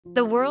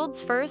The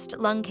world's first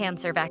lung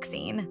cancer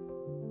vaccine.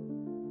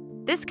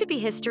 This could be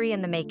history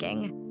in the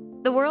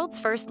making. The world's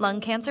first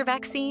lung cancer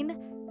vaccine,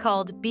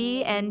 called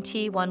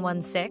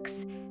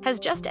BNT116,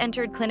 has just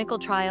entered clinical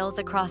trials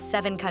across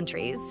 7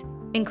 countries,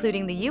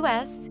 including the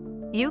US,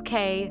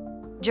 UK,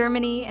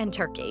 Germany, and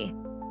Turkey.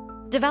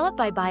 Developed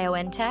by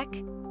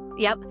BioNTech,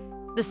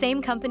 the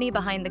same company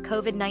behind the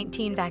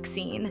COVID-19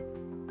 vaccine,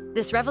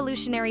 this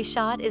revolutionary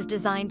shot is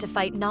designed to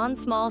fight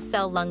non-small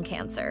cell lung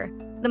cancer,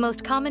 the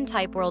most common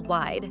type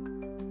worldwide.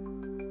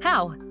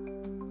 How?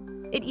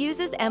 It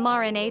uses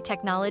mRNA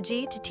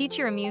technology to teach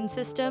your immune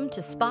system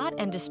to spot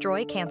and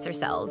destroy cancer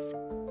cells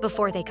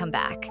before they come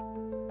back.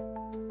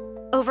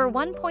 Over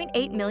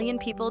 1.8 million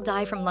people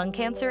die from lung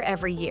cancer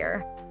every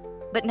year,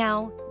 but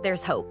now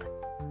there's hope.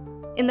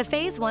 In the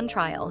Phase 1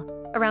 trial,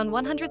 around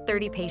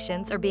 130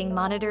 patients are being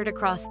monitored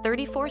across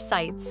 34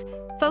 sites,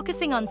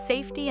 focusing on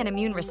safety and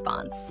immune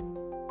response.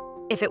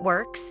 If it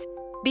works,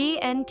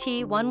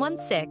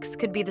 BNT116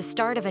 could be the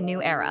start of a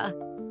new era,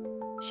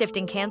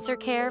 shifting cancer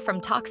care from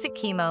toxic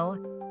chemo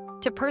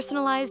to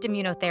personalized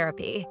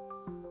immunotherapy.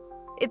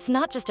 It's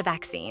not just a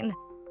vaccine.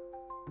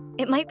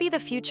 It might be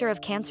the future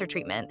of cancer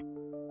treatment.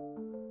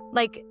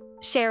 Like,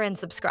 share and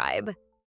subscribe.